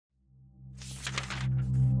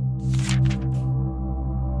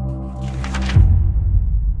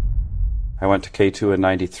I went to K2 in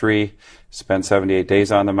 93, spent 78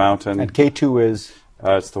 days on the mountain. And K2 is?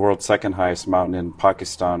 It's the world's second highest mountain in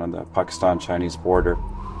Pakistan, on the Pakistan-Chinese border.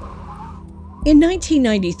 In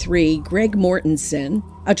 1993, Greg Mortenson,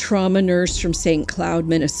 a trauma nurse from St. Cloud,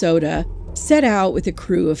 Minnesota, set out with a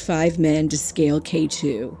crew of 5 men to scale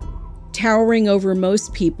K2. Towering over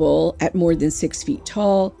most people at more than 6 feet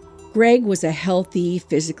tall, Greg was a healthy,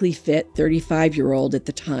 physically fit 35-year-old at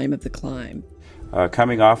the time of the climb.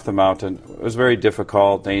 Coming off the mountain, it was very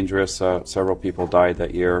difficult, dangerous. Several people died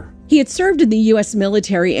that year. He had served in the U.S.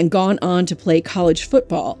 military and gone on to play college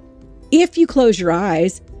football. If you close your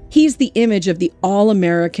eyes, he's the image of the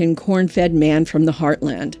all-American corn-fed man from the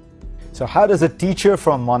heartland. So how does a teacher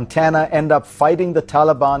from Montana end up fighting the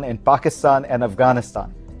Taliban in Pakistan and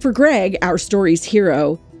Afghanistan? For Greg, our story's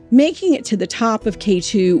hero, making it to the top of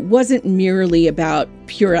K2 wasn't merely about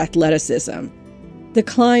pure athleticism. The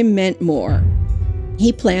climb meant more.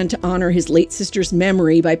 He planned to honor his late sister's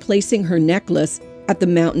memory by placing her necklace at the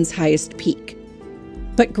mountain's highest peak.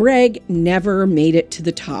 But Greg never made it to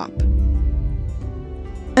the top.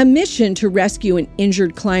 A mission to rescue an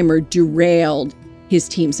injured climber derailed his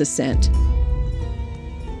team's ascent.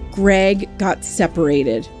 Greg got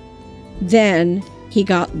separated. Then he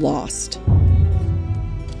got lost.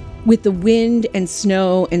 With the wind and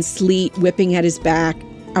snow and sleet whipping at his back,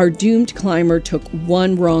 our doomed climber took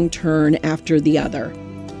one wrong turn after the other.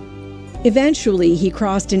 Eventually, he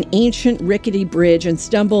crossed an ancient rickety bridge and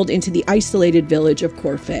stumbled into the isolated village of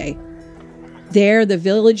Corfe. There, the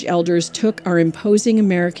village elders took our imposing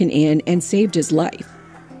American in and saved his life.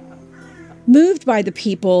 Moved by the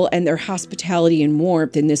people and their hospitality and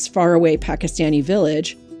warmth in this faraway Pakistani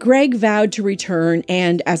village, Greg vowed to return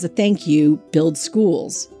and, as a thank you, build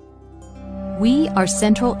schools. We are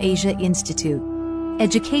Central Asia Institute.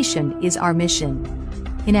 Education is our mission.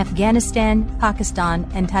 In Afghanistan, Pakistan,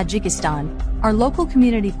 and Tajikistan, our local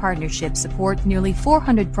community partnerships support nearly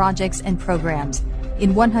 400 projects and programs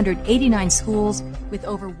in 189 schools with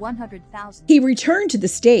over 100,000. He returned to the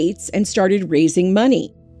States and started raising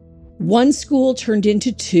money. One school turned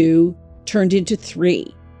into 2, turned into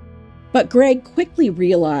 3. But Greg quickly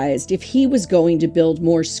realized if he was going to build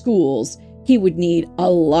more schools, he would need a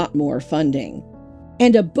lot more funding.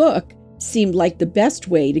 And a book seemed like the best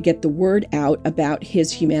way to get the word out about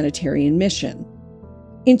his humanitarian mission.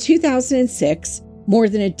 In 2006, more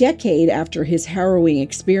than a decade after his harrowing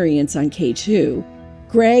experience on K2,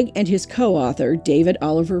 Greg and his co-author, David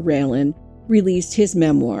Oliver Raylan, released his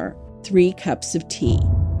memoir, 3 Cups of Tea.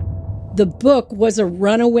 The book was a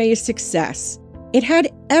runaway success. It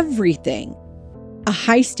had everything: a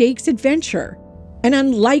high-stakes adventure, an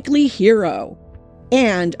unlikely hero,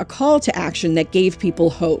 and a call to action that gave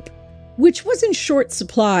people hope, which was in short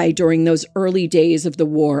supply during those early days of the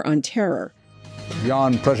war on terror.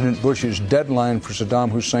 Beyond President Bush's deadline for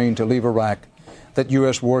Saddam Hussein to leave Iraq, that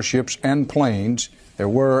U.S. warships and planes, there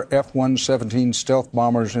were F-117 stealth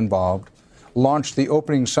bombers involved, launched the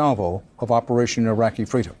opening salvo of Operation Iraqi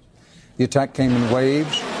Freedom. The attack came in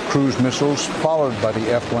waves, cruise missiles, followed by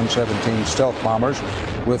the F-117 stealth bombers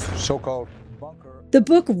with so-called bunker. The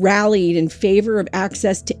book rallied in favor of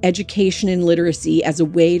access to education and literacy as a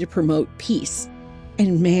way to promote peace.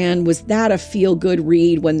 And man, was that a feel-good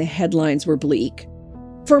read when the headlines were bleak.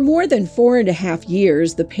 For more than 4.5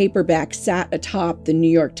 years, the paperback sat atop the New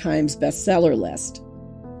York Times bestseller list.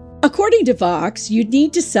 According to Vox, you'd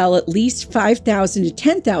need to sell at least 5,000 to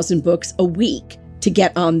 10,000 books a week to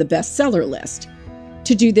get on the bestseller list.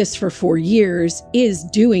 To do this for 4 years is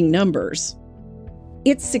doing numbers.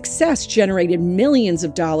 Its success generated millions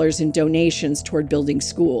of dollars in donations toward building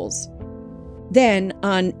schools. Then,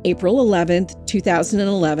 on April 11th,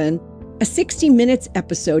 2011, a 60 Minutes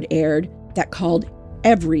episode aired that called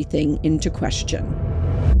everything into question.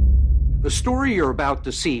 The story you're about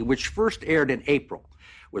to see, which first aired in April,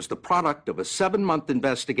 was the product of a 7-month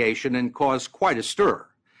investigation and caused quite a stir,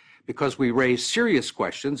 because we raised serious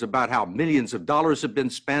questions about how millions of dollars have been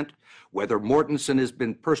spent, whether Mortenson has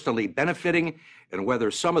been personally benefiting, and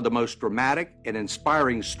whether some of the most dramatic and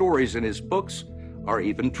inspiring stories in his books are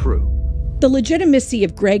even true. The legitimacy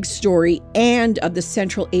of Greg's story and of the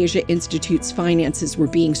Central Asia Institute's finances were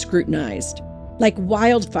being scrutinized. Like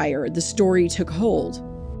wildfire, the story took hold.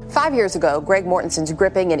 5 years ago, Greg Mortenson's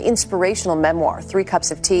gripping and inspirational memoir, 3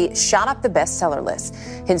 Cups of Tea, shot up the bestseller list.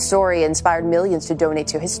 His story inspired millions to donate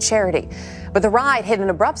to his charity. But the ride hit an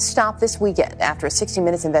abrupt stop this weekend after a 60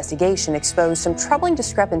 Minutes investigation exposed some troubling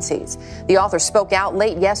discrepancies. The author spoke out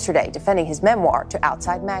late yesterday, defending his memoir to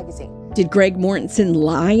Outside Magazine. Did Greg Mortenson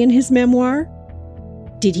lie in his memoir?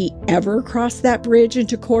 Did he ever cross that bridge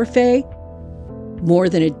into Corfe? More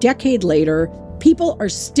than a decade later, People are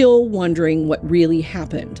still wondering what really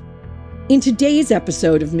happened. In today's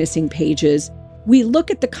episode of Missing Pages, we look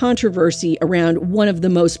at the controversy around one of the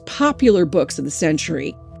most popular books of the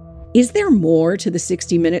century. Is there more to the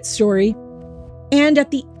 60-minute story? And at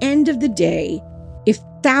the end of the day, if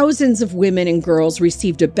thousands of women and girls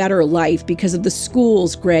received a better life because of the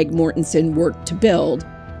schools Greg Mortenson worked to build,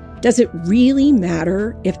 does it really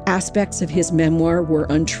matter if aspects of his memoir were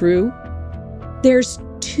untrue? There's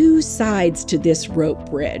two sides to this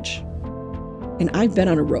rope bridge. And I've been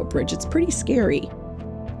on a rope bridge. It's pretty scary.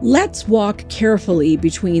 Let's walk carefully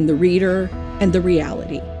between the reader and the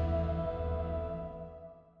reality.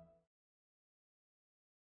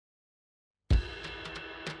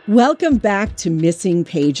 Welcome back to Missing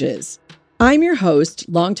Pages. I'm your host,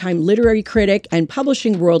 longtime literary critic and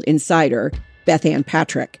Publishing World insider, Beth Ann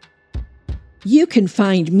Patrick. You can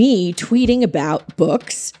find me tweeting about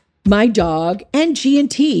books, my dog, and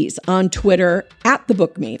G&Ts on Twitter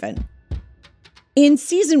 @TheBookMaven. In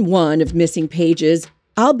Season 1 of Missing Pages,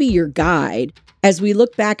 I'll be your guide as we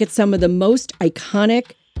look back at some of the most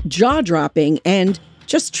iconic, jaw-dropping, and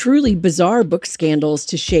just truly bizarre book scandals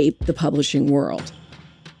to shape the publishing world.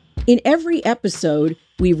 In every episode,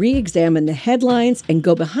 we re-examine the headlines and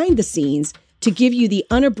go behind the scenes to give you the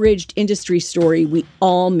unabridged industry story we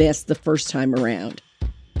all missed the first time around.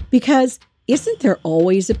 Because isn't there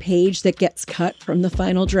always a page that gets cut from the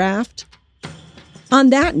final draft? On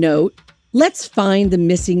that note, let's find the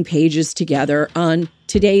missing pages together on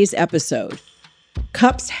today's episode.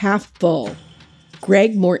 Cups Half Full,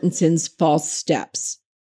 Greg Mortenson's False Steps.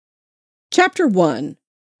 Chapter 1,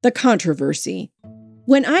 The Controversy.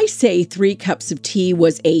 When I say 3 Cups of Tea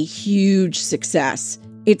was a huge success,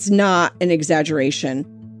 it's not an exaggeration.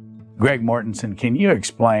 Greg Mortenson, can you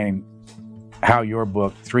explain how your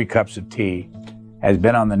book, 3 Cups of Tea, has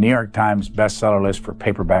been on the New York Times bestseller list for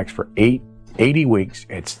paperbacks for 80 weeks.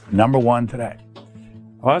 It's #1 today.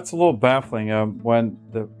 Well, that's a little baffling. When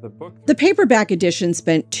the book... The paperback edition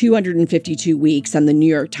spent 252 weeks on the New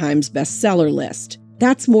York Times bestseller list.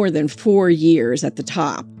 That's more than 4 years at the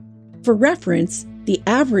top. For reference, the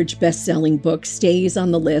average best-selling book stays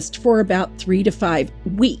on the list for about 3 to 5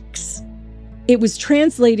 weeks. It was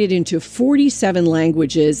translated into 47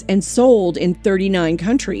 languages and sold in 39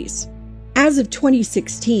 countries. As of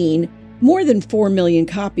 2016, more than 4 million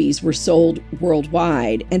copies were sold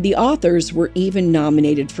worldwide, and the authors were even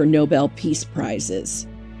nominated for Nobel Peace Prizes.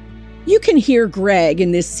 You can hear Greg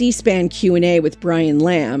in this C-SPAN Q&A with Brian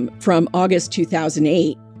Lamb from August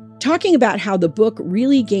 2008, talking about how the book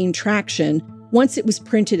really gained traction once it was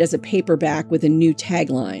printed as a paperback with a new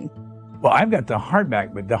tagline. Well, I've got the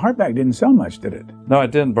hardback, but the hardback didn't sell much, did it? No,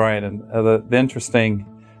 it didn't, Brian. And the interesting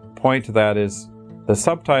point to that is the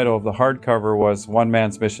subtitle of the hardcover was One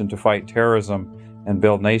Man's Mission to Fight Terrorism and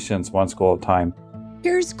Build Nations, One School at a Time.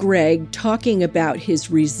 Here's Greg talking about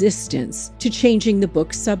his resistance to changing the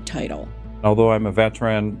book's subtitle. Although I'm a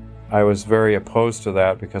veteran, I was very opposed to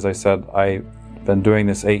that because I said I've been doing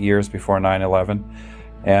this 8 years before 9/11.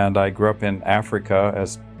 And I grew up in Africa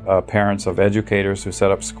as parents of educators who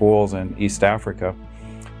set up schools in East Africa.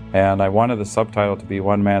 And I wanted the subtitle to be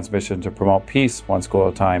One Man's Mission to Promote Peace, One School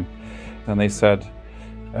at a Time. And they said,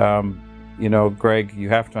 Greg, you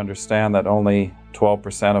have to understand that only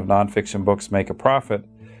 12% of nonfiction books make a profit,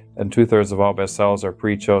 and 2/3 of all bestsellers are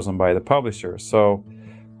pre-chosen by the publisher. So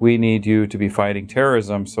we need you to be fighting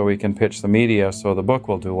terrorism so we can pitch the media so the book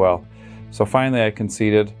will do well. So finally I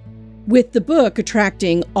conceded. With the book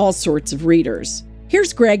attracting all sorts of readers.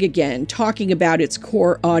 Here's Greg again talking about its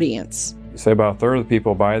core audience. You say about 1/3 of the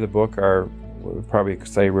people buy the book are, we'd probably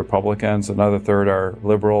say Republicans, another 1/3 are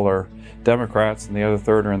liberal or Democrats, and the other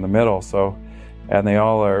 1/3 are in the middle. So, and they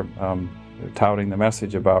all are touting the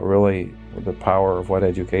message about really the power of what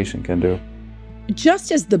education can do.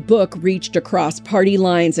 Just as the book reached across party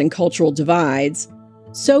lines and cultural divides,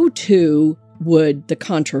 so too would the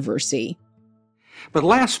controversy. But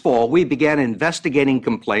last fall, we began investigating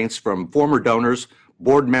complaints from former donors,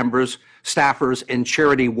 board members, staffers, and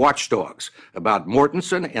charity watchdogs about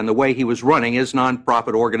Mortenson and the way he was running his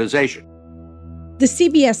nonprofit organization. The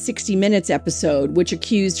CBS 60 Minutes episode, which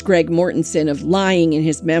accused Greg Mortenson of lying in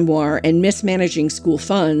his memoir and mismanaging school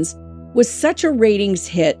funds, was such a ratings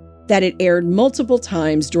hit that it aired multiple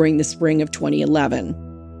times during the spring of 2011.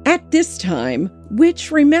 At this time,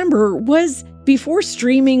 which, remember, was before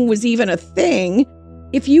streaming was even a thing,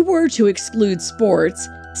 if you were to exclude sports,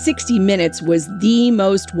 60 Minutes was the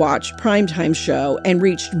most watched primetime show and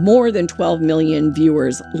reached more than 12 million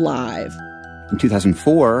viewers live. In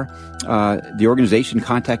 2004, the organization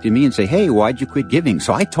contacted me and said, hey, why'd you quit giving?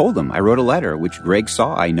 So I told them. I wrote a letter, which Greg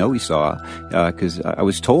saw. I know he saw, because I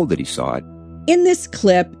was told that he saw it. In this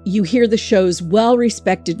clip, you hear the show's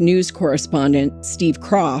well-respected news correspondent, Steve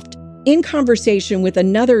Kroft, in conversation with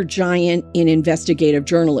another giant in investigative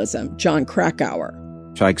journalism, Jon Krakauer.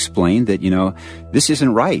 So I explained that, this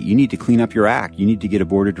isn't right. You need to clean up your act. You need to get a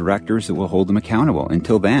board of directors that will hold them accountable.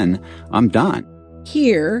 Until then, I'm done.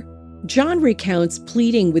 Here, Jon recounts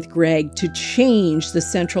pleading with Greg to change the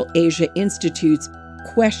Central Asia Institute's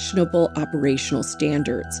questionable operational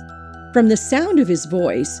standards. From the sound of his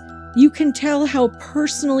voice, you can tell how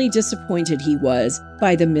personally disappointed he was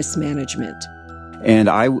by the mismanagement. And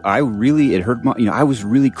it hurt my, I was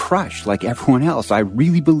really crushed like everyone else. I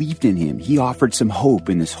really believed in him. He offered some hope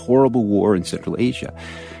in this horrible war in Central Asia.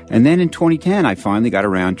 And then in 2010, I finally got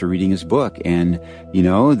around to reading his book and,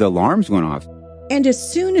 the alarms went off. And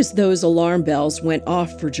as soon as those alarm bells went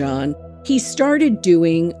off for Jon, he started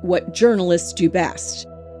doing what journalists do best.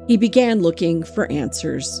 He began looking for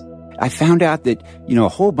answers. I found out that, a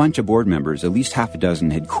whole bunch of board members, at least half a dozen,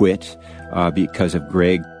 had quit because of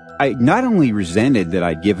Greg. I not only resented that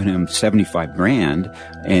I'd given him $75,000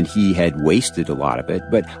 and he had wasted a lot of it,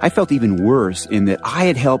 but I felt even worse in that I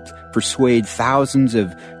had helped persuade thousands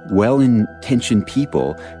of well-intentioned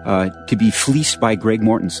people to be fleeced by Greg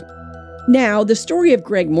Mortenson. Now, the story of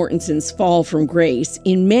Greg Mortenson's fall from grace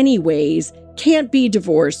in many ways can't be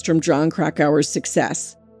divorced from Jon Krakauer's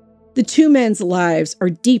success. The two men's lives are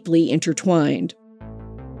deeply intertwined.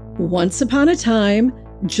 Once upon a time,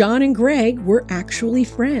 Jon and Greg were actually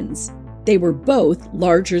friends. They were both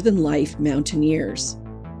larger-than-life mountaineers.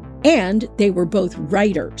 And they were both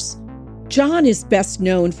writers. Jon is best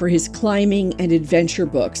known for his climbing and adventure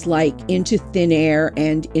books like Into Thin Air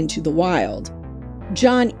and Into the Wild.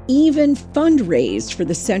 Jon even fundraised for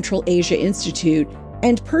the Central Asia Institute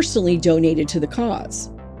and personally donated to the cause.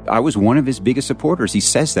 I was one of his biggest supporters. He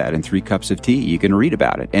says that in 3 Cups of Tea. You can read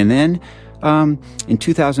about it. And then in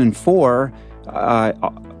 2004,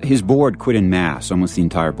 his board quit en masse, almost the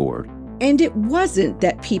entire board. And it wasn't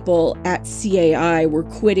that people at CAI were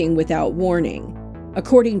quitting without warning.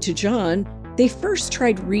 According to Jon, they first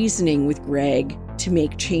tried reasoning with Greg to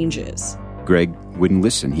make changes. Greg wouldn't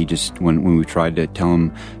listen. He just, when we tried to tell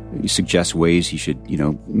him, suggest ways he should,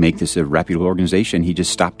 make this a reputable organization, he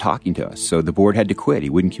just stopped talking to us. So the board had to quit. He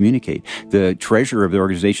wouldn't communicate. The treasurer of the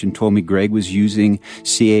organization told me Greg was using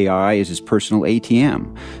CAI as his personal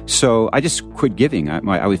ATM. So I just quit giving.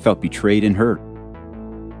 I felt betrayed and hurt.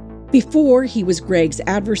 Before he was Greg's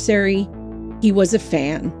adversary, he was a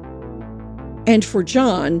fan. And for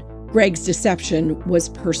Jon, Greg's deception was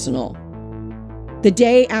personal. The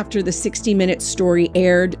day after the 60 Minutes story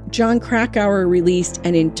aired, Jon Krakauer released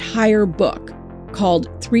an entire book called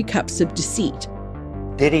 3 Cups of Deceit.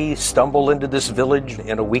 Did he stumble into this village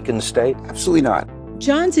in a weakened state? Absolutely not.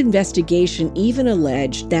 Jon's investigation even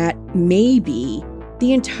alleged that maybe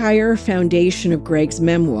the entire foundation of Greg's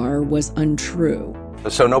memoir was untrue.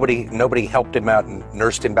 So nobody helped him out and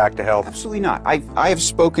nursed him back to health? Absolutely not. I have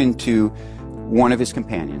spoken to one of his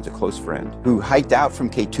companions, a close friend, who hiked out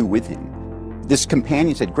from K2 with him. This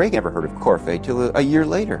companion said Greg never heard of Corfe till a year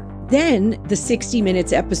later. Then the 60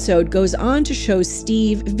 Minutes episode goes on to show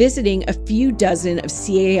Steve visiting a few dozen of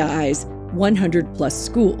CAI's 100-plus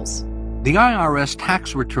schools. The IRS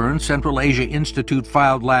tax return Central Asia Institute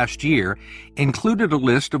filed last year included a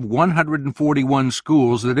list of 141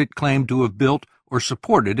 schools that it claimed to have built or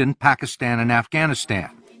supported in Pakistan and Afghanistan.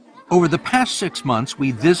 Over the past 6 months,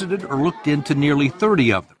 we visited or looked into nearly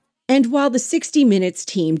 30 of them. And while the 60 Minutes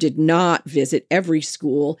team did not visit every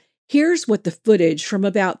school, here's what the footage from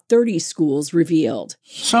about 30 schools revealed.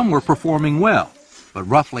 Some were performing well, but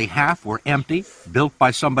roughly half were empty, built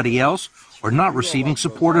by somebody else, or not receiving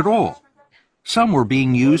support at all. Some were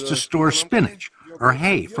being used to store spinach or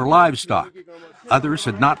hay for livestock. Others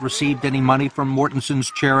had not received any money from Mortenson's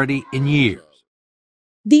charity in years.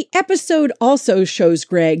 The episode also shows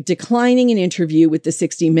Greg declining an interview with the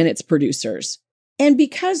 60 Minutes producers. And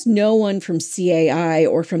because no one from CAI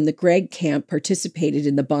or from the Greg camp participated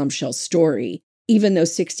in the bombshell story, even though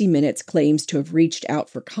 60 Minutes claims to have reached out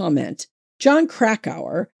for comment, Jon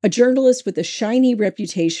Krakauer, a journalist with a shiny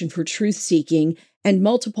reputation for truth-seeking and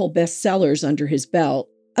multiple bestsellers under his belt,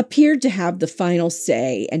 appeared to have the final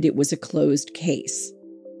say, and it was a closed case.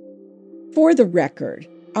 For the record,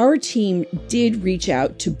 our team did reach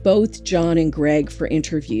out to both Jon and Greg for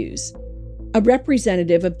interviews. A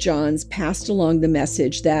representative of Jon's passed along the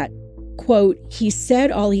message that, quote, he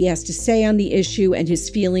said all he has to say on the issue and his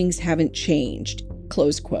feelings haven't changed,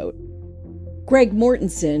 close quote. Greg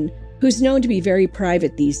Mortenson, who's known to be very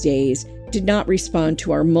private these days, did not respond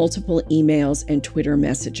to our multiple emails and Twitter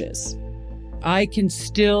messages. I can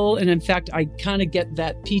still, and in fact, I kind of get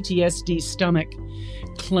that PTSD stomach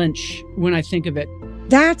clench when I think of it.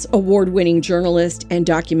 That's award-winning journalist and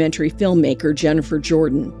documentary filmmaker Jennifer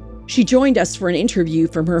Jordan. She joined us for an interview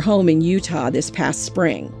from her home in Utah this past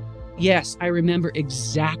spring. Yes, I remember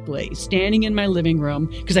exactly standing in my living room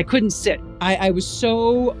because I couldn't sit. I was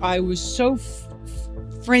so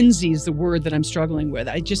frenzy is the word that I'm struggling with.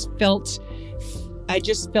 I just felt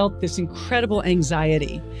this incredible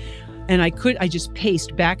anxiety, and I just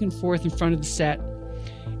paced back and forth in front of the set,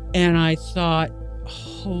 and I thought,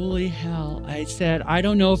 holy hell. I said, I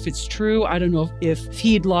don't know if it's true. I don't know if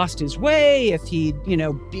he'd lost his way, if he'd,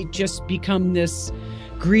 just become this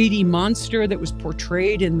greedy monster that was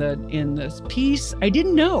portrayed in the piece. I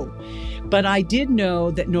didn't know. But I did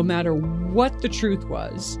know that no matter what the truth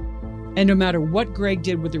was, and no matter what Greg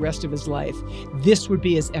did with the rest of his life, this would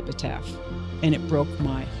be his epitaph. And it broke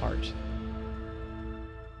my heart.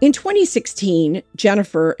 In 2016,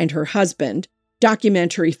 Jennifer and her husband,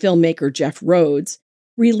 documentary filmmaker Jeff Rhodes,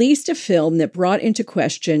 released a film that brought into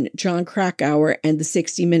question Jon Krakauer and the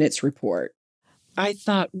 60 Minutes report. I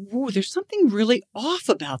thought, whoa, there's something really off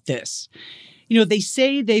about this. They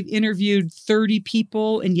say they've interviewed 30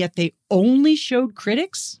 people, and yet they only showed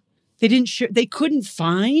critics. They couldn't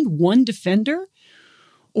find one defender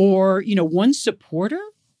or, one supporter.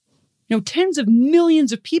 Tens of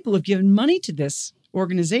millions of people have given money to this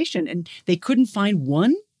organization, and they couldn't find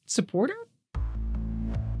one supporter.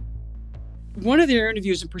 One of their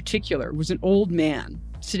interviews in particular was an old man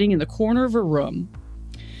sitting in the corner of a room,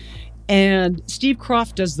 and Steve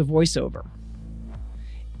Croft does the voiceover.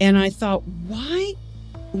 And I thought, why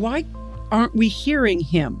aren't we hearing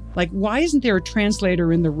him? Like, why isn't there a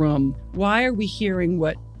translator in the room? Why are we hearing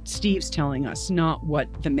what Steve's telling us, not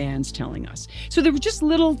what the man's telling us? So there were just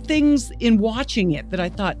little things in watching it that I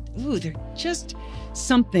thought, ooh,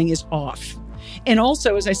 something is off. And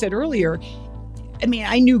also, as I said earlier,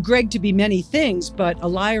 I knew Greg to be many things, but a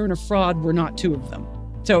liar and a fraud were not two of them.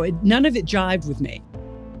 So none of it jived with me.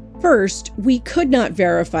 First, we could not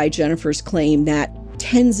verify Jennifer's claim that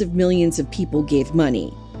tens of millions of people gave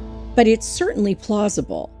money, but it's certainly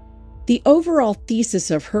plausible. The overall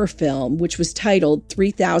thesis of her film, which was titled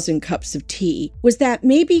 3,000 Cups of Tea, was that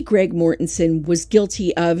maybe Greg Mortenson was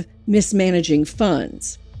guilty of mismanaging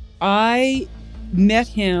funds. I met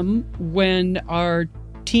him when our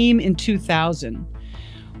team in 2000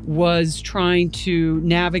 was trying to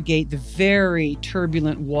navigate the very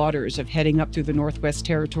turbulent waters of heading up through the Northwest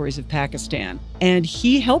Territories of Pakistan. And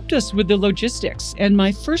he helped us with the logistics. And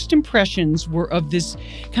my first impressions were of this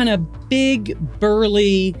kind of big,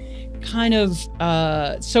 burly, kind of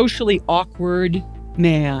socially awkward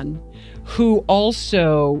man who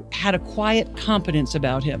also had a quiet competence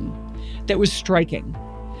about him that was striking.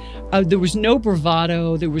 There was no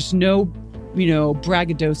bravado. There was no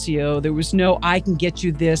braggadocio. There was no, I can get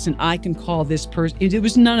you this and I can call this person. It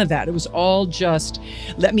was none of that. It was all just,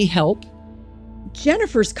 let me help.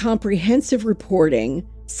 Jennifer's comprehensive reporting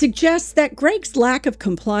suggests that Greg's lack of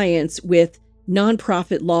compliance with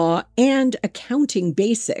nonprofit law and accounting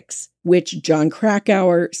basics, which Jon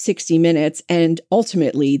Krakauer, 60 Minutes, and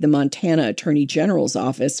ultimately the Montana Attorney General's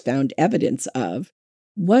office found evidence of,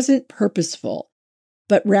 wasn't purposeful,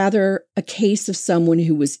 but rather a case of someone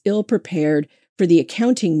who was ill-prepared for the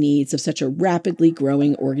accounting needs of such a rapidly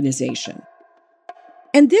growing organization.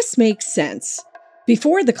 And this makes sense.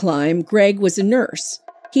 Before the climb, Greg was a nurse.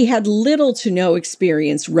 He had little to no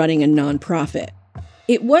experience running a nonprofit.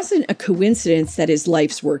 It wasn't a coincidence that his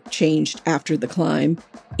life's work changed after the climb.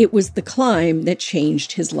 It was the climb that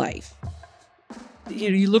changed his life.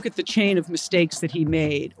 You look at the chain of mistakes that he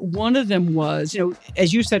made. One of them was,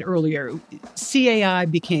 as you said earlier, CAI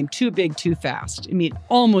became too big too fast.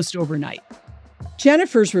 Almost overnight.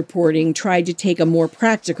 Jennifer's reporting tried to take a more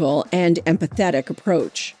practical and empathetic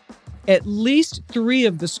approach. At least 3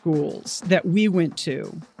 of the schools that we went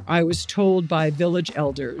to, I was told by village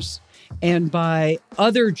elders and by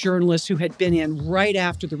other journalists who had been in right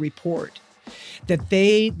after the report, that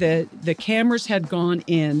the cameras had gone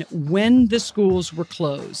in when the schools were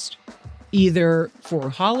closed, either for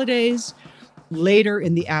holidays, later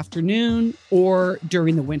in the afternoon, or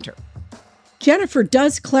during the winter. Jennifer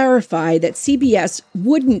does clarify that CBS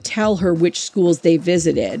wouldn't tell her which schools they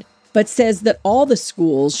visited, but says that all the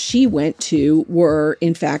schools she went to were,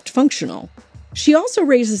 in fact, functional. She also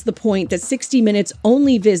raises the point that 60 Minutes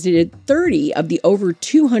only visited 30 of the over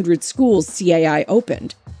 200 schools CAI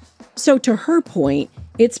opened. So to her point,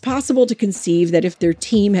 it's possible to conceive that if their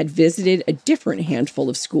team had visited a different handful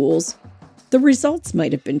of schools, the results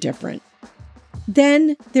might have been different.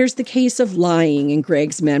 Then there's the case of lying in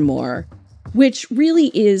Greg's memoir. which really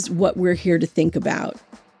is what we're here to think about.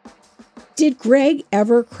 Did Greg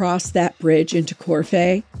ever cross that bridge into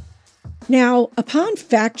Corfe? Now, upon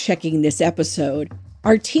fact-checking this episode,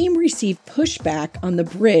 our team received pushback on the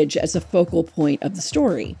bridge as a focal point of the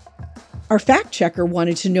story. Our fact-checker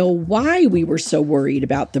wanted to know why we were so worried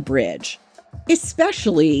about the bridge,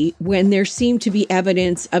 especially when there seemed to be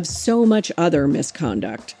evidence of so much other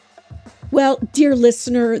misconduct. Well, dear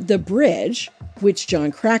listener, the bridge, which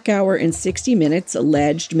Jon Krakauer in 60 Minutes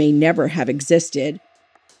alleged may never have existed,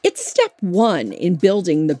 it's step one in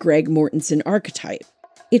building the Greg Mortenson archetype.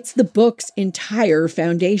 It's the book's entire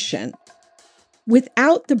foundation.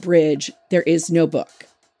 Without the bridge, there is no book.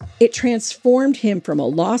 It transformed him from a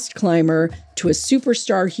lost climber to a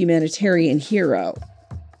superstar humanitarian hero.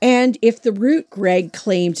 And if the route Greg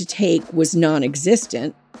claimed to take was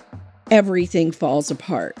non-existent, everything falls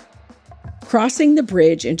apart. Crossing the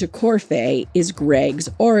bridge into Corfe is Greg's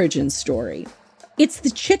origin story. It's the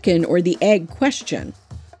chicken or the egg question.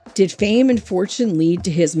 Did fame and fortune lead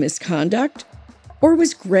to his misconduct? Or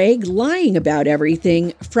was Greg lying about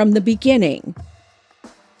everything from the beginning?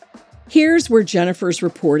 Here's where Jennifer's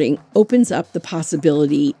reporting opens up the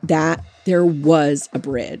possibility that there was a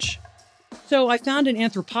bridge. So I found an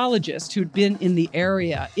anthropologist who'd been in the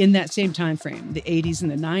area in that same time frame, the 80s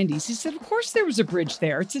and the 90s. He said, of course there was a bridge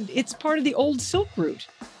there. It's part of the old silk route,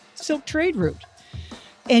 silk trade route.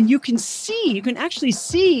 And you can actually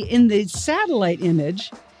see in the satellite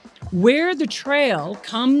image where the trail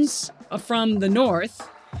comes from the north,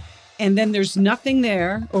 and then there's nothing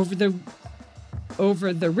there over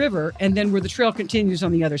the river, and then where the trail continues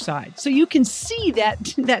on the other side. So you can see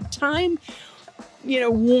that time,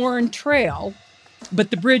 worn trail,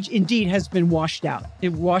 but the bridge indeed has been washed out.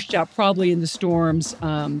 It washed out probably in the storms,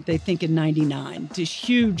 they think in 99. This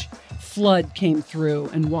huge flood came through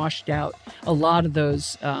and washed out a lot of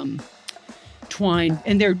those twine,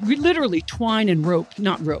 and they're literally twine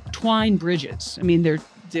bridges. I mean,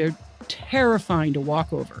 they're terrifying to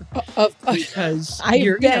walk over because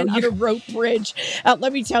I've been on a rope bridge.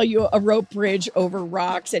 Let me tell you, a rope bridge over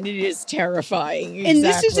rocks, and it is terrifying. Exactly. And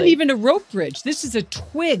this isn't even a rope bridge. This is a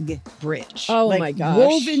twig bridge. Oh my gosh.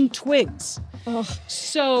 Woven twigs. Oh.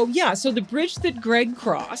 So the bridge that Greg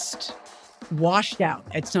crossed washed out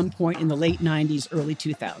at some point in the late 90s, early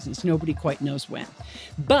 2000s. Nobody quite knows when.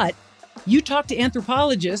 But you talk to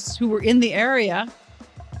anthropologists who were in the area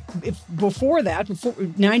before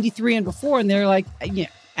 93 and before, and they're like, yeah,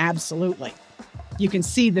 absolutely. You can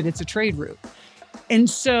see that it's a trade route. And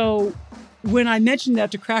so when I mentioned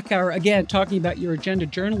that to Krakauer, again, talking about your agenda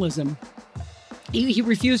journalism, he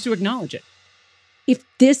refused to acknowledge it. If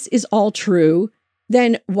this is all true,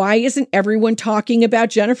 then why isn't everyone talking about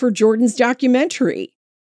Jennifer Jordan's documentary?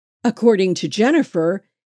 According to Jennifer,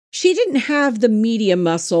 she didn't have the media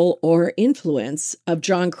muscle or influence of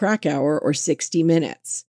Jon Krakauer or 60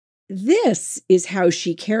 Minutes. This is how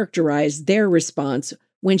she characterized their response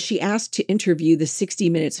when she asked to interview the 60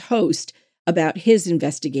 Minutes host about his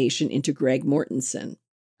investigation into Greg Mortenson.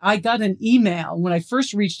 I got an email when I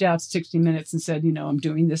first reached out to 60 Minutes and said, I'm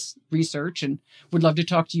doing this research and would love to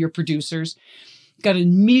talk to your producers. Got an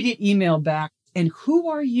immediate email back. And who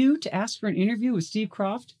are you to ask for an interview with Steve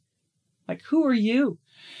Kroft? Like, who are you?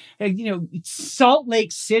 Salt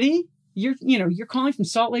Lake City? You're calling from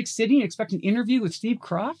Salt Lake City and expect an interview with Steve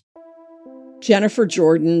Kroft? Jennifer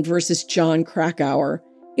Jordan versus Jon Krakauer.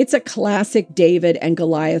 It's a classic David and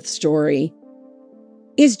Goliath story.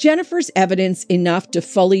 Is Jennifer's evidence enough to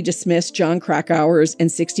fully dismiss Jon Krakauer's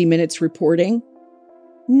and 60 Minutes reporting?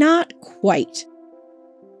 Not quite.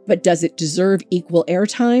 But does it deserve equal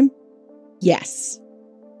airtime? Yes.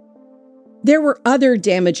 There were other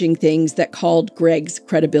damaging things that called Greg's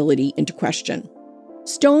credibility into question.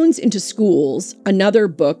 Stones into Schools, another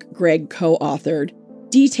book Greg co-authored,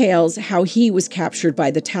 details how he was captured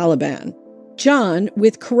by the Taliban. Jon,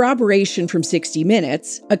 with corroboration from 60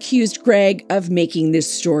 Minutes, accused Greg of making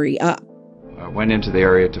this story up. I went into the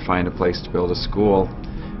area to find a place to build a school.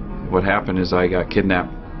 What happened is I got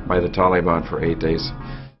kidnapped by the Taliban for 8 days.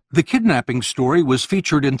 The kidnapping story was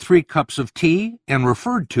featured in 3 Cups of Tea and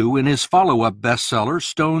referred to in his follow-up bestseller,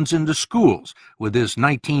 Stones into Schools, with his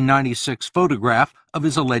 1996 photograph of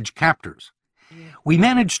his alleged captors. We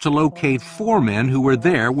managed to locate 4 men who were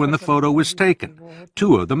there when the photo was taken.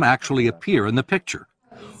 2 of them actually appear in the picture.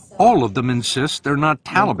 All of them insist they're not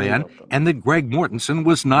Taliban and that Greg Mortenson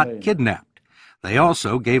was not kidnapped. They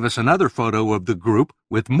also gave us another photo of the group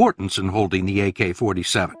with Mortenson holding the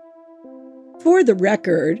AK-47. For the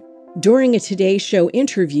record, during a Today Show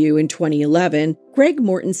interview in 2011, Greg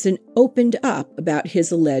Mortenson opened up about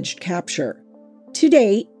his alleged capture. To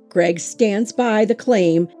date, Greg stands by the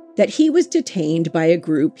claim that he was detained by a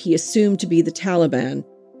group he assumed to be the Taliban,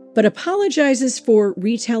 but apologizes for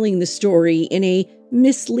retelling the story in a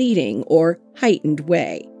misleading or heightened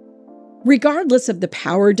way. Regardless of the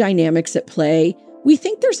power dynamics at play, we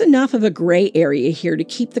think there's enough of a gray area here to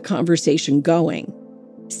keep the conversation going.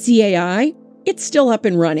 CAI, it's still up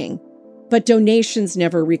and running, but donations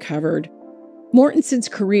never recovered. Mortenson's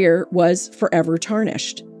career was forever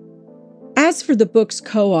tarnished. As for the book's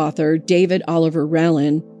co-author, David Oliver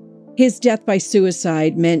Rellin, his death by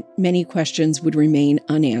suicide meant many questions would remain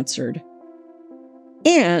unanswered.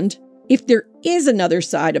 And if there is another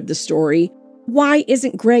side of the story, why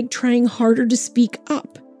isn't Greg trying harder to speak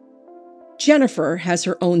up? Jennifer has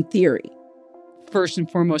her own theory. First and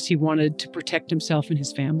foremost, he wanted to protect himself and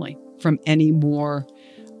his family from any more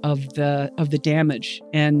of the damage.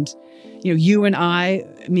 And you and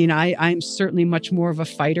I'm certainly much more of a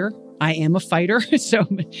fighter. I am a fighter, so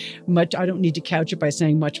much. I don't need to couch it by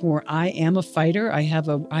saying much more. I am a fighter. I have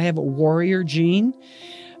a warrior gene.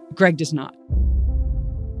 Greg does not.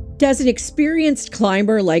 Does an experienced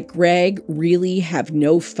climber like Greg really have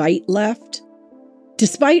no fight left?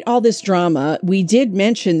 Despite all this drama, we did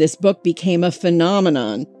mention this book became a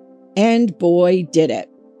phenomenon, and boy, did it.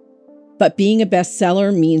 But being a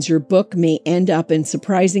bestseller means your book may end up in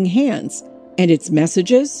surprising hands, and its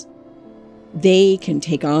messages, they can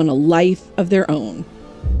take on a life of their own.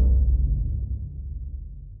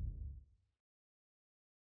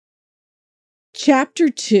 Chapter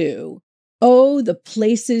 2. Oh, the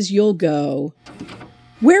places you'll go.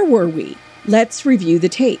 Where were we? Let's review the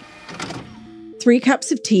tape. 3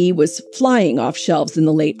 Cups of Tea was flying off shelves in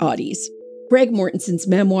the late '80s. Greg Mortenson's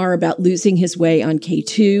memoir about losing his way on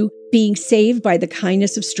K2, being saved by the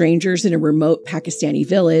kindness of strangers in a remote Pakistani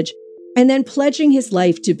village, and then pledging his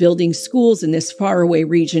life to building schools in this faraway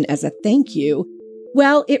region as a thank you,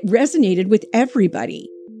 well, it resonated with everybody.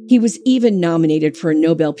 He was even nominated for a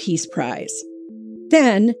Nobel Peace Prize.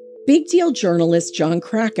 Then, big deal journalist John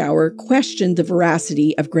Krakauer questioned the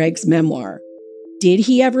veracity of Greg's memoir. Did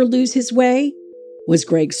he ever lose his way? Was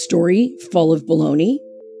Greg's story full of baloney?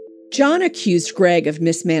 John accused Greg of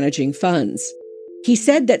mismanaging funds. He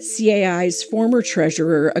said that CAI's former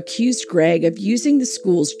treasurer accused Greg of using the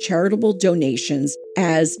school's charitable donations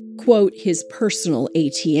as, quote, his personal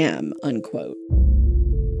ATM, unquote.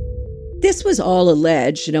 This was all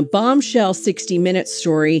alleged in a bombshell 60-minute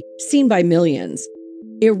story seen by millions,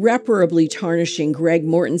 irreparably tarnishing Greg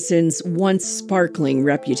Mortenson's once sparkling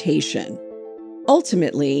reputation.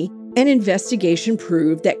 Ultimately, an investigation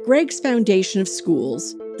proved that Greg's foundation of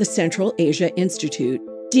schools, the Central Asia Institute,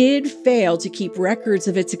 did fail to keep records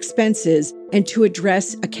of its expenses and to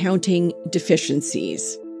address accounting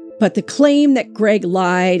deficiencies. But the claim that Greg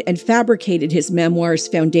lied and fabricated his memoir's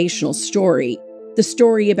foundational story, the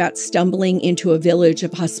story about stumbling into a village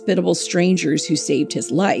of hospitable strangers who saved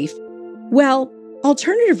his life, well,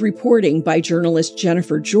 alternative reporting by journalist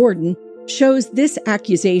Jennifer Jordan shows this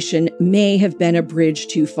accusation may have been a bridge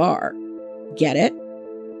too far. Get it?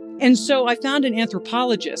 And so I found an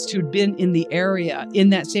anthropologist who'd been in the area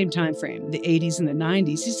in that same time frame, the 80s and the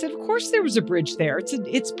 90s. He said, of course there was a bridge there.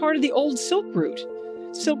 It's part of the old silk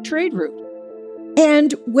trade route.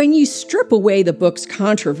 And when you strip away the book's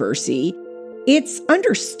controversy, it's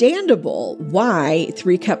understandable why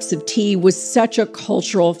 3 Cups of Tea was such a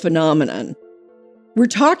cultural phenomenon. We're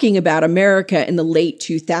talking about America in the late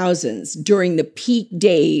 2000s, during the peak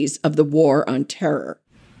days of the War on Terror.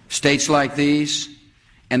 States like these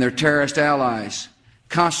and their terrorist allies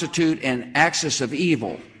constitute an axis of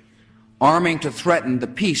evil, arming to threaten the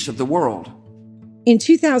peace of the world. In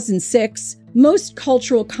 2006, most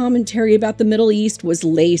cultural commentary about the Middle East was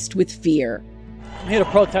laced with fear. I'm here to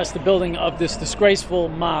protest the building of this disgraceful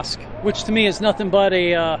mosque, which to me is nothing but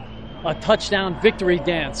a touchdown victory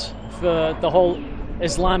dance for the whole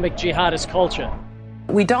Islamic jihadist culture.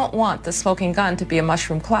 We don't want the smoking gun to be a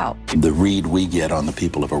mushroom cloud. The read we get on the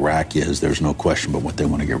people of Iraq is there's no question but what they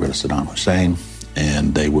want to get rid of Saddam Hussein,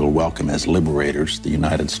 and they will welcome as liberators the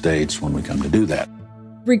United States when we come to do that.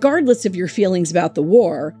 Regardless of your feelings about the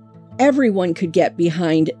war, everyone could get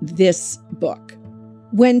behind this book.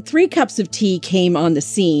 When 3 Cups of Tea came on the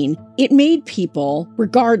scene, it made people,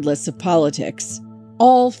 regardless of politics,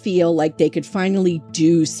 all feel like they could finally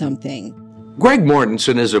do something. Greg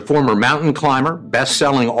Mortenson is a former mountain climber,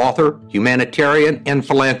 best-selling author, humanitarian, and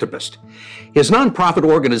philanthropist. His nonprofit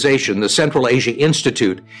organization, the Central Asia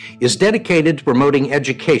Institute, is dedicated to promoting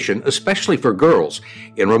education, especially for girls,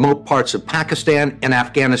 in remote parts of Pakistan and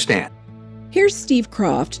Afghanistan. Here's Steve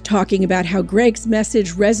Croft talking about how Greg's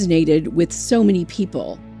message resonated with so many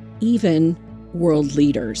people, even world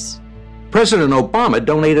leaders. President Obama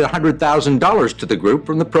donated $100,000 to the group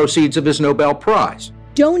from the proceeds of his Nobel Prize.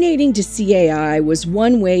 Donating to CAI was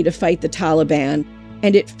one way to fight the Taliban,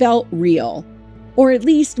 and it felt real, or at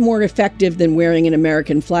least more effective than wearing an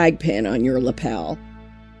American flag pin on your lapel.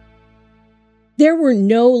 There were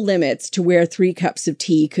no limits to where 3 Cups of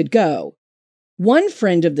Tea could go. One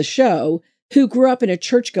friend of the show, who grew up in a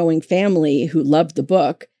church-going family who loved the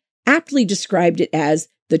book, aptly described it as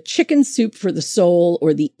the chicken soup for the soul,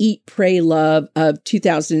 or the eat, pray, love of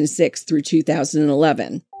 2006 through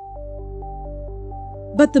 2011.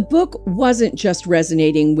 But the book wasn't just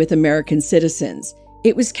resonating with American citizens.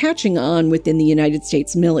 It was catching on within the United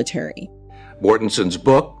States military. Mortenson's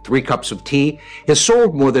book, 3 Cups of Tea, has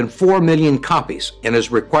sold more than 4 million copies and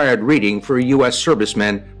is required reading for U.S.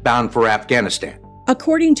 servicemen bound for Afghanistan.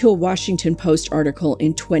 According to a Washington Post article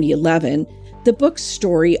in 2011, the book's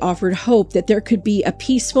story offered hope that there could be a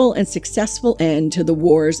peaceful and successful end to the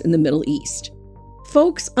wars in the Middle East.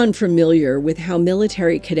 Folks unfamiliar with how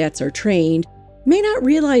military cadets are trained may not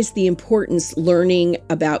realize the importance learning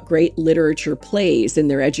about great literature plays in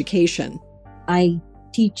their education. I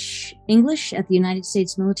teach English at the United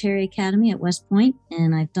States Military Academy at West Point,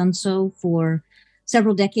 and I've done so for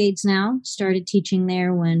several decades now. Started teaching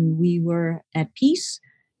there when we were at peace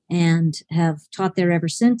and have taught there ever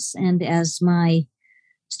since. And as my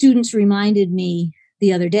students reminded me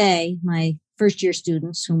the other day, my first-year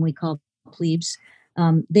students, whom we call plebes,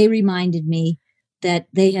 they reminded me that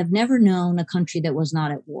they have never known a country that was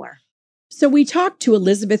not at war. So we talked to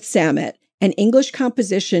Elizabeth Samet, an English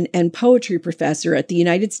composition and poetry professor at the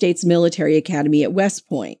United States Military Academy at West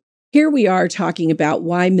Point. Here we are talking about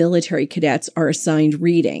why military cadets are assigned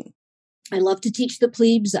reading. I love to teach the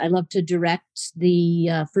plebes. I love to direct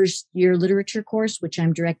the first-year literature course, which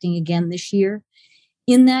I'm directing again this year.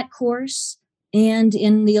 In that course and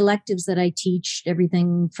in the electives that I teach,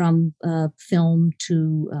 everything from film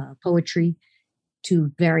to poetry,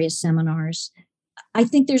 to various seminars. I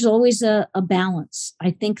think there's always a balance.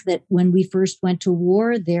 I think that when we first went to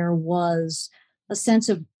war, there was a sense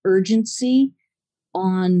of urgency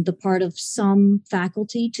on the part of some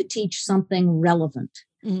faculty to teach something relevant.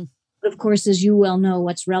 Mm. But of course, as you well know,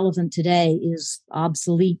 what's relevant today is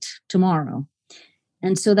obsolete tomorrow.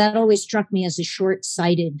 And so that always struck me as a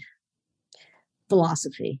short-sighted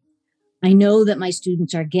philosophy. I know that my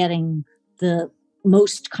students are getting the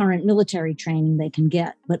most current military training they can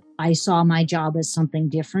get, but I saw my job as something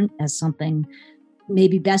different, as something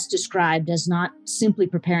maybe best described as not simply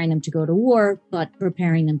preparing them to go to war, but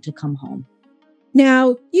preparing them to come home.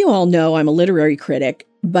 Now, you all know I'm a literary critic,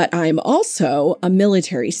 but I'm also a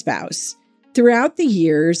military spouse. Throughout the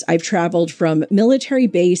years, I've traveled from military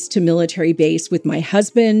base to military base with my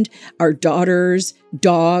husband, our daughters,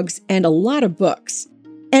 dogs, and a lot of books.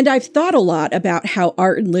 And I've thought a lot about how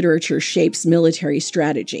art and literature shapes military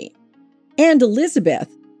strategy. And Elizabeth,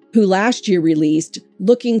 who last year released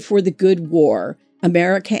Looking for the Good War,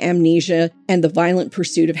 America, Amnesia, and the Violent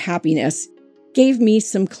Pursuit of Happiness, gave me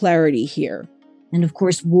some clarity here. And of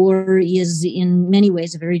course, war is in many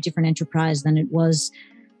ways a very different enterprise than it was,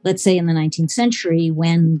 let's say, in the 19th century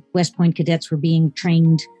when West Point cadets were being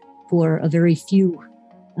trained for a very few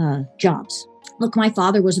jobs. Look, my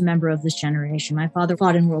father was a member of this generation. My father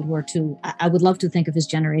fought in World War II. I would love to think of his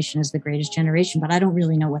generation as the greatest generation, but I don't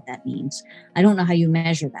really know what that means. I don't know how you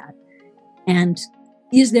measure that. And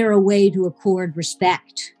is there a way to accord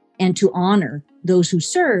respect and to honor those who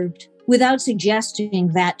served without suggesting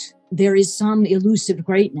that there is some elusive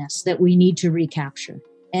greatness that we need to recapture?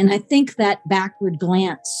 And I think that backward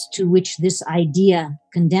glance to which this idea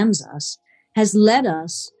condemns us has led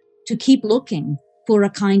us to keep looking for a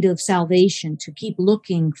kind of salvation, to keep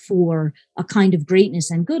looking for a kind of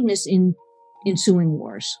greatness and goodness in ensuing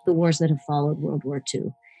wars, the wars that have followed World War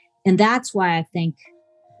II. And that's why I think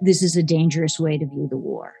this is a dangerous way to view the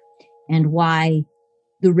war, and why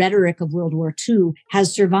the rhetoric of World War II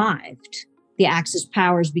has survived. The Axis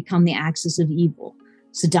powers become the axis of evil.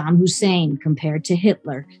 Saddam Hussein compared to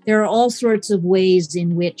Hitler. There are all sorts of ways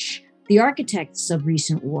in which the architects of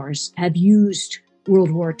recent wars have used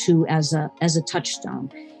World War II as a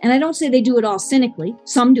touchstone. And I don't say they do it all cynically.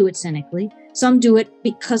 Some do it cynically. Some do it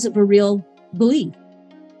because of a real belief.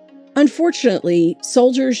 Unfortunately,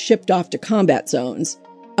 soldiers shipped off to combat zones,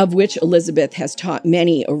 of which Elizabeth has taught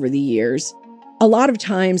many over the years, a lot of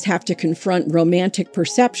times have to confront romantic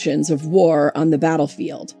perceptions of war on the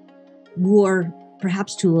battlefield. War,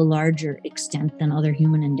 perhaps to a larger extent than other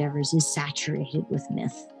human endeavors, is saturated with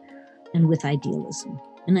myth and with idealism.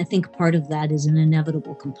 And I think part of that is an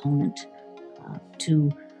inevitable component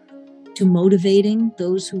to motivating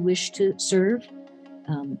those who wish to serve.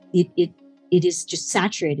 It it is just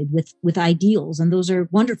saturated with ideals, and those are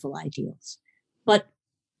wonderful ideals. But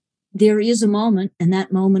there is a moment, and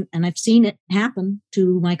I've seen it happen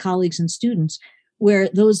to my colleagues and students, where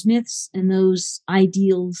those myths and those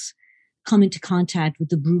ideals come into contact with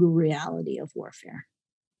the brutal reality of warfare.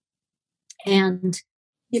 And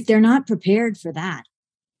if they're not prepared for that,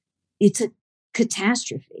 it's a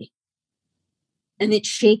catastrophe. And it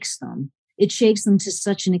shakes them. It shakes them to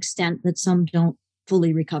such an extent that some don't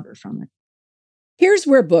fully recover from it. Here's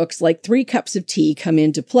where books like 3 Cups of Tea come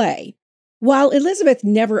into play. While Elizabeth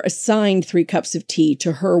never assigned 3 Cups of Tea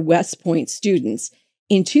to her West Point students,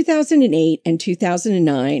 in 2008 and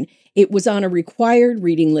 2009, it was on a required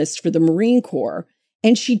reading list for the Marine Corps,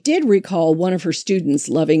 and she did recall one of her students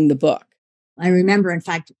loving the book. I remember, in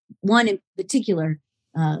fact, one in particular,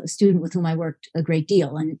 a student with whom I worked a great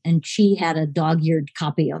deal, and she had a dog-eared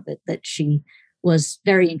copy of it that she was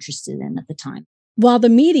very interested in at the time. While the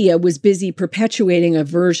media was busy perpetuating a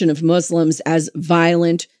version of Muslims as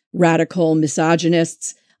violent, radical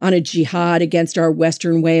misogynists on a jihad against our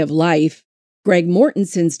Western way of life, Greg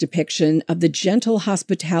Mortenson's depiction of the gentle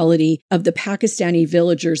hospitality of the Pakistani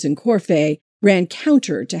villagers in Corfe ran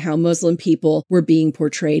counter to how Muslim people were being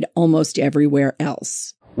portrayed almost everywhere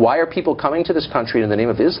else. Why are people coming to this country in the name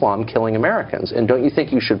of Islam killing Americans? And don't you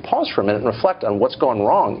think you should pause for a minute and reflect on what's going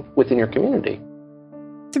wrong within your community?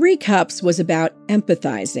 3 Cups was about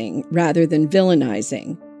empathizing rather than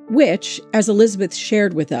villainizing, which, as Elizabeth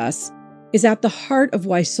shared with us, is at the heart of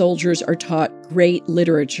why soldiers are taught great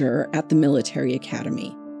literature at the military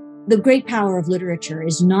academy. The great power of literature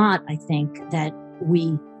is not, I think, that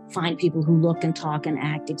we find people who look and talk and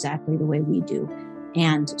act exactly the way we do.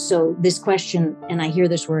 And so this question, and I hear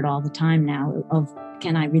this word all the time now, of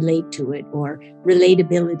can I relate to it, or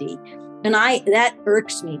relatability? And that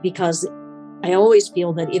irks me, because I always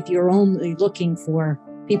feel that if you're only looking for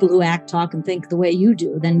people who act, talk, and think the way you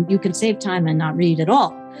do, then you can save time and not read at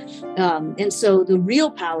all. And so the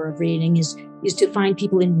real power of reading is to find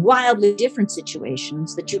people in wildly different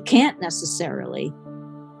situations that you can't necessarily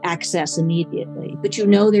access immediately, but you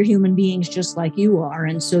know they're human beings just like you are,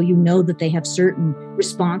 and so you know that they have certain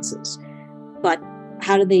responses. But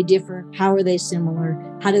how do they differ? How are they similar?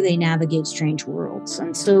 How do they navigate strange worlds?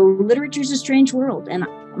 And so literature is a strange world, and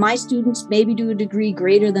my students, maybe to a degree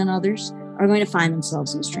greater than others, are going to find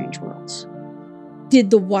themselves in strange worlds. Did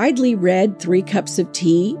the widely read 3 Cups of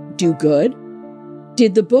Tea do good?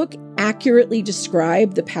 Did the book accurately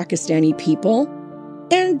describe the Pakistani people?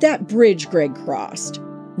 And that bridge Greg crossed,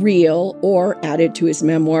 real or added to his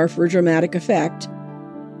memoir for dramatic effect,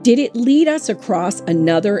 did it lead us across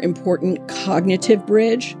another important cognitive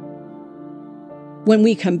bridge? When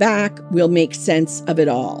we come back, we'll make sense of it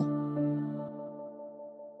all.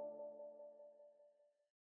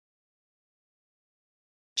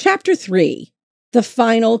 Chapter 3, The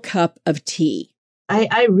Final Cup of Tea.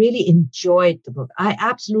 I really enjoyed the book. I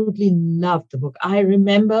absolutely loved the book. I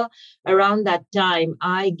remember around that time,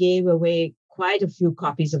 I gave away quite a few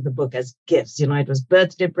copies of the book as gifts. You know, it was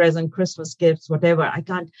birthday present, Christmas gifts, whatever. I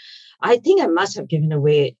think I must have given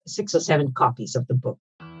away 6 or 7 copies of the book.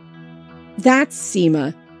 That's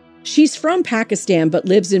Seema. She's from Pakistan, but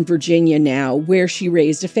lives in Virginia now, where she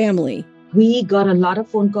raised a family. We got a lot of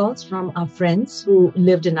phone calls from our friends who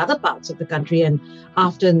lived in other parts of the country and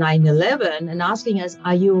after 9/11 and asking us,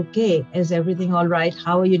 are you okay? Is everything all right?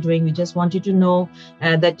 How are you doing? We just want you to know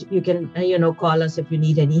that you can, call us if you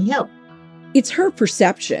need any help. It's her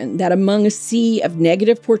perception that among a sea of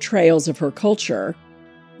negative portrayals of her culture,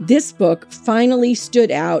 this book finally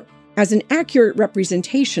stood out as an accurate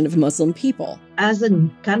representation of Muslim people. As a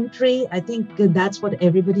country, I think that's what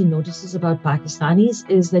everybody notices about Pakistanis,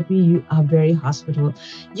 is that we are very hospitable.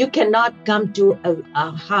 You cannot come to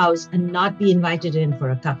a house and not be invited in for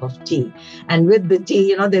a cup of tea. And with the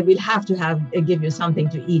tea, they will have to give you something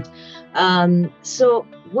to eat. So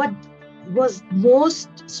what was most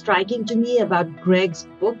striking to me about Greg's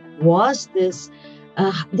book was this.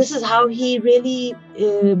 This is how he really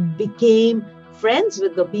became friends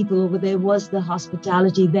with the people over there, was the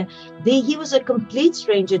hospitality there. He was a complete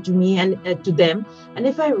stranger to me and to them. And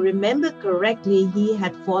if I remember correctly, he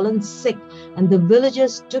had fallen sick and the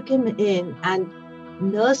villagers took him in and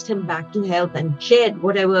nursed him back to health and shared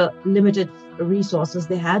whatever limited resources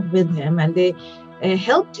they had with him, and they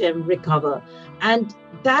helped him recover. And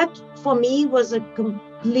that for me was a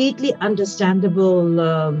completely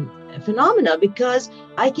understandable phenomena, because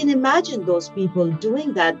I can imagine those people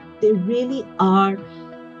doing that. They really are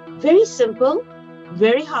very simple,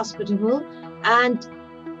 very hospitable, and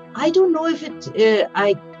I don't know if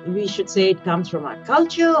we should say it comes from our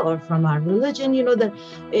culture or from our religion. You know, that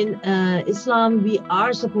in Islam, we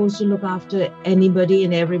are supposed to look after anybody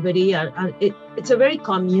and everybody. It's a very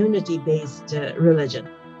community-based religion.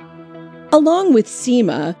 Along with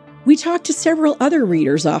Seema, we talked to several other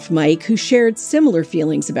readers off mic who shared similar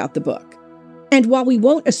feelings about the book. And while we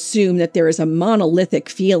won't assume that there is a monolithic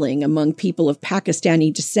feeling among people of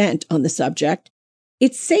Pakistani descent on the subject,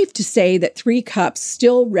 it's safe to say that Three Cups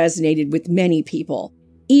still resonated with many people,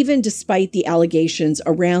 even despite the allegations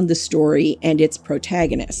around the story and its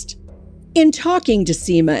protagonist. In talking to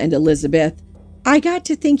Seema and Elizabeth, I got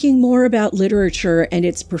to thinking more about literature and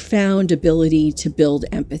its profound ability to build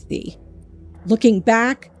empathy. Looking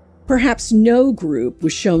back, perhaps no group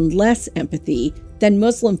was shown less empathy than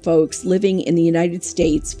Muslim folks living in the United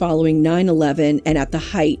States following 9/11 and at the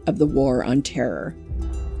height of the War on Terror.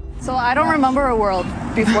 So I don't remember a world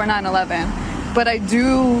before 9/11, but I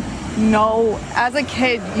do know, as a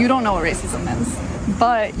kid, you don't know what racism is,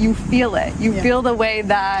 but you feel it. You feel the way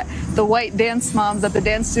that the white dance moms at the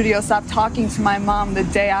dance studio stopped talking to my mom the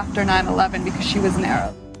day after 9/11 because she was an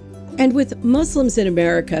Arab. And with Muslims in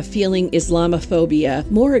America feeling Islamophobia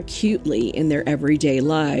more acutely in their everyday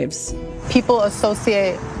lives, people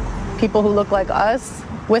associate people who look like us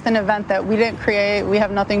with an event that we didn't create, we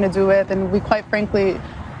have nothing to do with, and we quite frankly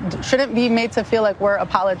shouldn't be made to feel like we're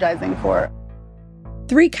apologizing for.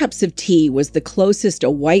 Three Cups of Tea was the closest a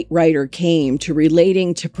white writer came to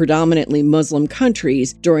relating to predominantly Muslim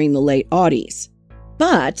countries during the late '80s.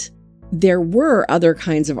 But there were other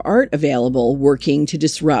kinds of art available working to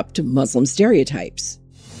disrupt Muslim stereotypes.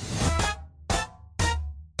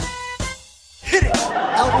 Hit it!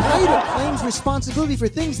 Al-Qaeda claims responsibility for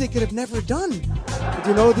things they could have never done. Did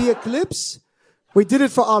you know the eclipse? We did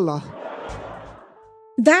it for Allah.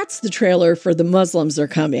 That's the trailer for The Muslims Are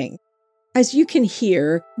Coming. As you can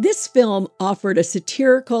hear, this film offered a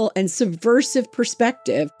satirical and subversive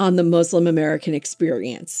perspective on the Muslim American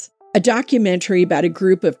experience. A documentary about a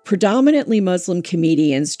group of predominantly Muslim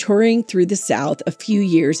comedians touring through the South a few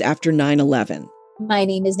years after 9/11. My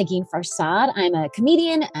name is Negin Farsad. I'm a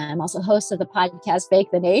comedian. I'm also host of the podcast Fake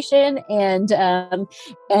the Nation. And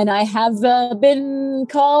I have been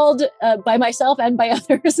called by myself and by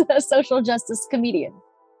others a social justice comedian.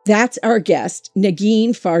 That's our guest,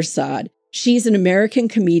 Negin Farsad. She's an American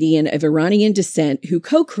comedian of Iranian descent who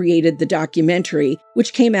co-created the documentary,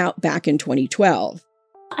 which came out back in 2012.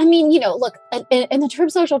 I mean, you know, look, and the term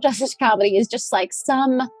social justice comedy is just like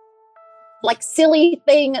some silly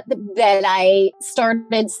thing that I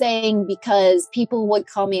started saying because people would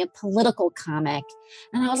call me a political comic.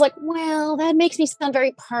 And I was like, well, that makes me sound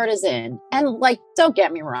very partisan. And like, don't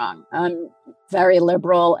get me wrong, I'm very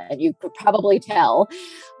liberal and you could probably tell,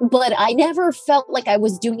 but I never felt like I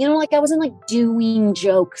was doing, like I wasn't like doing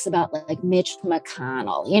jokes about like Mitch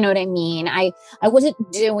McConnell. You know what I mean? I wasn't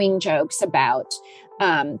doing jokes about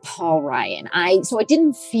Paul Ryan. So it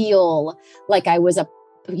didn't feel like I was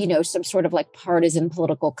some sort of like partisan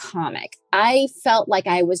political comic. I felt like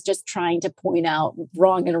I was just trying to point out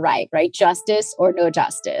wrong and right? Justice or no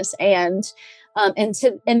justice. And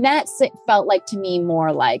that felt like to me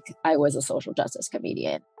more like I was a social justice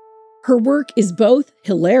comedian. Her work is both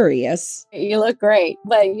hilarious. You look great,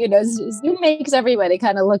 but Zoom makes everybody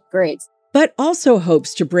kind of look great. But also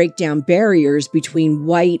hopes to break down barriers between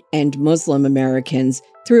white and Muslim Americans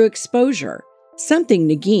through exposure, something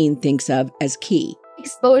Negin thinks of as key.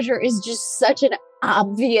 Exposure is just such an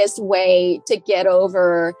obvious way to get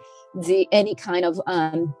over any kind of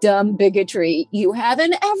dumb bigotry you have.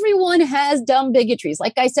 And everyone has dumb bigotries.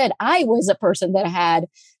 Like I said, I was a person that had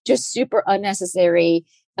just super unnecessary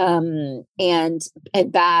and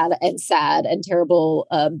bad and sad and terrible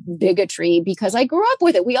bigotry because I grew up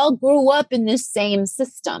with it. We all grew up in this same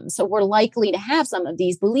system. So we're likely to have some of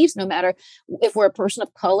these beliefs, no matter if we're a person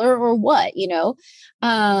of color or what,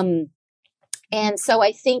 And so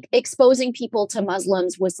I think exposing people to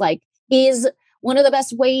Muslims is one of the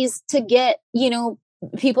best ways to get,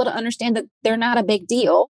 people to understand that they're not a big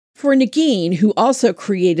deal. For Negin, who also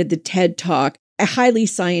created the TED Talk, a highly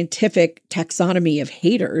scientific taxonomy of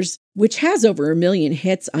haters, which has over 1 million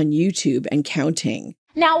hits on YouTube and counting.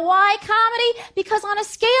 Now, why comedy? Because on a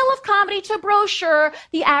scale of comedy to brochure,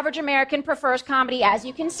 the average American prefers comedy, as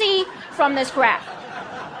you can see from this graph.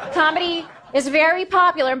 Comedy is very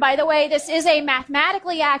popular. And by the way, this is a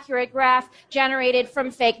mathematically accurate graph generated from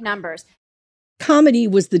fake numbers. Comedy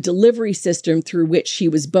was the delivery system through which she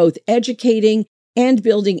was both educating and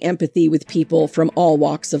building empathy with people from all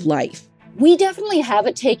walks of life. We definitely have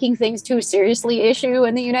a taking things too seriously issue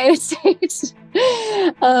in the United States,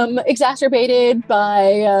 exacerbated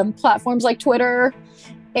by platforms like Twitter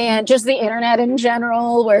and just the internet in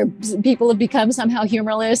general, where people have become somehow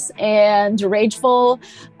humorless and rageful.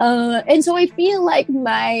 And so I feel like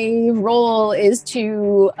my role is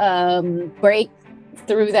to break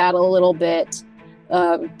through that a little bit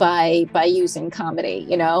by using comedy,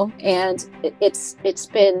 and it's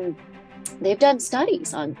been, they've done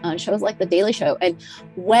studies on shows like The Daily Show, and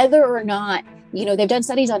whether or not, they've done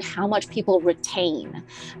studies on how much people retain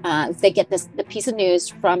if they get the piece of news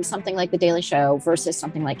from something like The Daily Show versus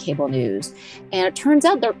something like cable news. And it turns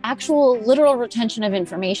out their actual literal retention of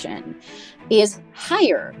information is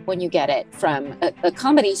higher when you get it from a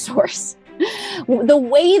comedy source. The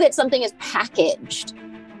way that something is packaged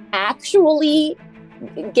actually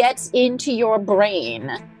gets into your brain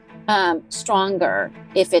stronger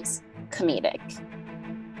if it's comedic.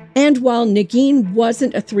 And while Negin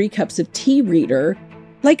wasn't a 3 Cups of Tea reader,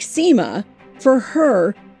 like Seema, for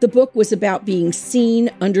her, the book was about being seen,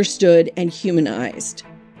 understood, and humanized.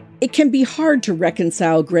 It can be hard to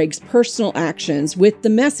reconcile Greg's personal actions with the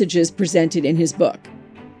messages presented in his book.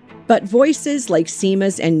 But voices like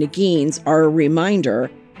Seema's and Negin's are a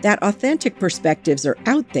reminder that authentic perspectives are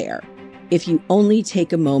out there if you only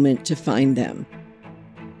take a moment to find them.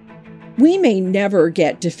 We may never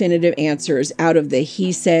get definitive answers out of the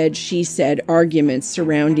he said, she said arguments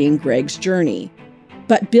surrounding Greg's journey,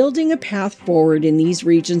 but building a path forward in these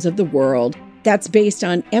regions of the world that's based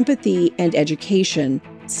on empathy and education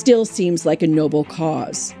still seems like a noble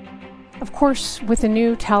cause. Of course, with the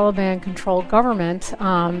new Taliban-controlled government,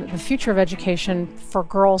 the future of education for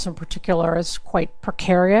girls in particular is quite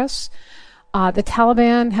precarious. The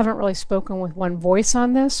Taliban haven't really spoken with one voice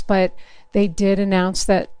on this, but they did announce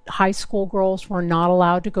that high school girls were not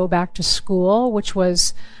allowed to go back to school, which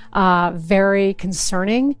was very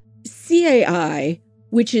concerning. CAI,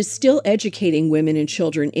 which is still educating women and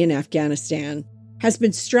children in Afghanistan, has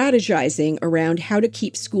been strategizing around how to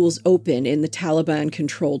keep schools open in the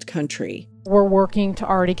Taliban-controlled country. We're working to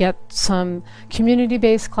already get some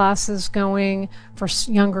community-based classes going for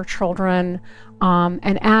younger children.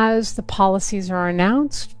 And as the policies are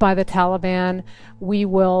announced by the Taliban, we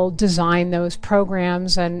will design those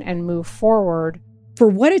programs and move forward. For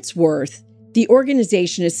what it's worth, the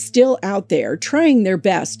organization is still out there trying their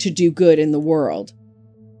best to do good in the world.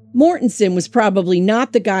 Mortenson was probably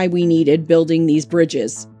not the guy we needed building these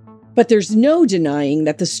bridges, but there's no denying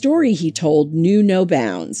that the story he told knew no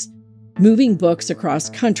bounds, moving books across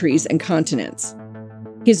countries and continents.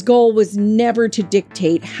 His goal was never to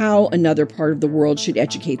dictate how another part of the world should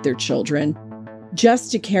educate their children,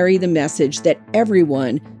 just to carry the message that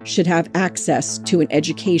everyone should have access to an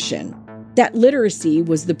education, that literacy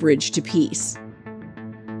was the bridge to peace.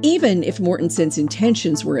 Even if Mortenson's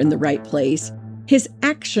intentions were in the right place, his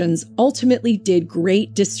actions ultimately did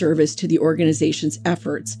great disservice to the organization's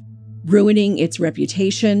efforts, ruining its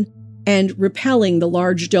reputation and repelling the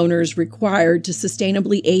large donors required to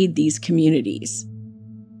sustainably aid these communities.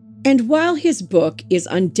 And while his book is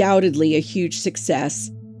undoubtedly a huge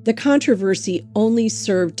success, the controversy only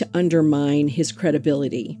served to undermine his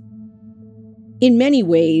credibility. In many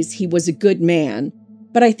ways, he was a good man,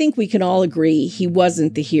 but I think we can all agree he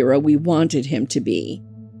wasn't the hero we wanted him to be.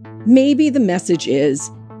 Maybe the message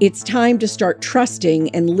is, it's time to start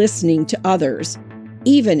trusting and listening to others,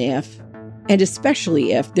 even if, and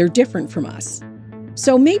especially if, they're different from us.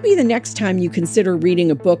 So maybe the next time you consider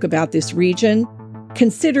reading a book about this region,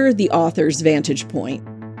 consider the author's vantage point.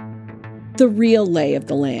 The real lay of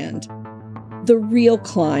the land. The real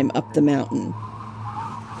climb up the mountain.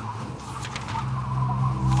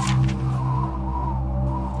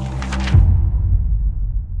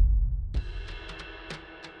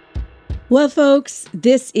 Well, folks,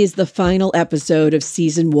 this is the final episode of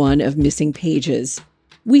Season 1 of Missing Pages.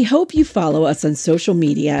 We hope you follow us on social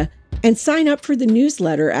media and sign up for the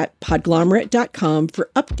newsletter at podglomerate.com for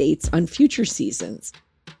updates on future seasons.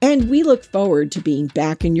 And we look forward to being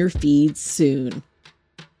back in your feeds soon.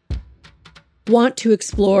 Want to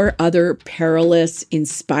explore other perilous,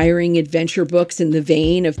 inspiring adventure books in the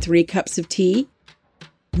vein of 3 Cups of Tea?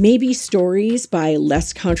 Maybe stories by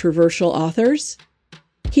less controversial authors?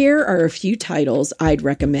 Here are a few titles I'd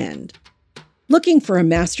recommend. Looking for a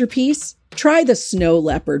masterpiece? Try The Snow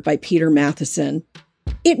Leopard by Peter Matheson.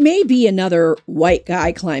 It may be another white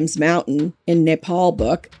guy climbs mountain in Nepal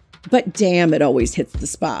book, but damn, it always hits the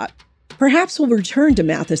spot. Perhaps we'll return to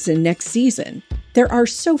Matheson next season. There are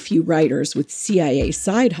so few writers with CIA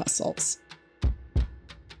side hustles.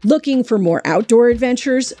 Looking for more outdoor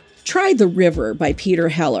adventures? Try The River by Peter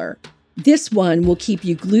Heller. This one will keep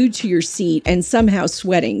you glued to your seat and somehow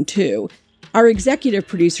sweating, too. Our executive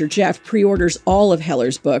producer, Jeff, pre-orders all of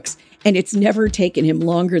Heller's books, and it's never taken him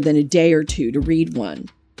longer than a day or two to read one.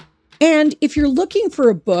 And if you're looking for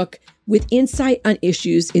a book with insight on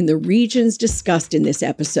issues in the regions discussed in this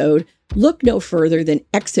episode, look no further than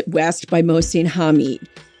Exit West by Mohsin Hamid.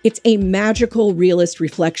 It's a magical realist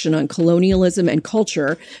reflection on colonialism and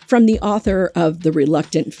culture from the author of The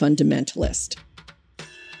Reluctant Fundamentalist.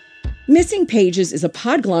 Missing Pages is a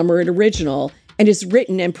Podglomerate original and is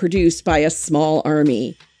written and produced by a small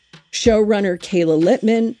army. Showrunner Kayla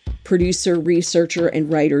Littman, producer, researcher,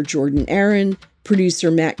 and writer Jordan Aaron, producer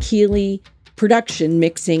Matt Keeley, production,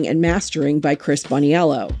 mixing, and mastering by Chris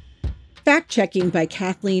Boniello. Fact-checking by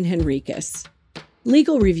Kathleen Henriquez.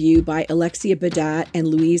 Legal review by Alexia Badat and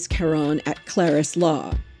Louise Caron at Claris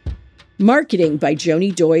Law. Marketing by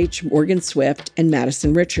Joni Deutsch, Morgan Swift, and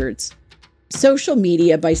Madison Richards. Social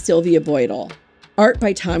media by Sylvia Boydell. Art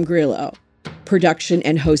by Tom Grillo. Production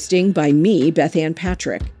and hosting by me, Beth Ann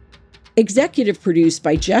Patrick. Executive produced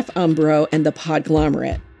by Jeff Umbro and the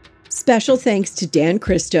Podglomerate. Special thanks to Dan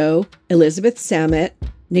Christo, Elizabeth Samet,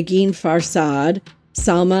 Nagin Farsad,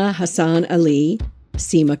 Salma Hassan Ali,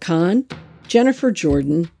 Seema Khan, Jennifer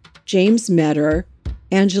Jordan, James Metter,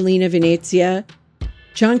 Angelina Venezia,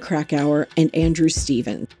 John Krakauer, and Andrew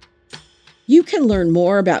Stevens. You can learn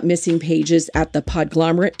more about Missing Pages at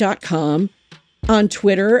thepodglomerate.com, on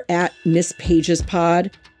Twitter at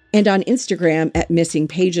MissPagesPod, and on Instagram at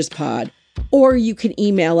MissingPagesPod, or you can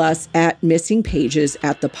email us at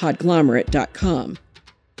missingpages@thepodglomerate.com.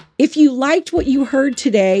 If you liked what you heard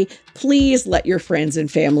today, please let your friends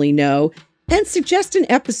and family know and suggest an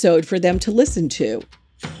episode for them to listen to.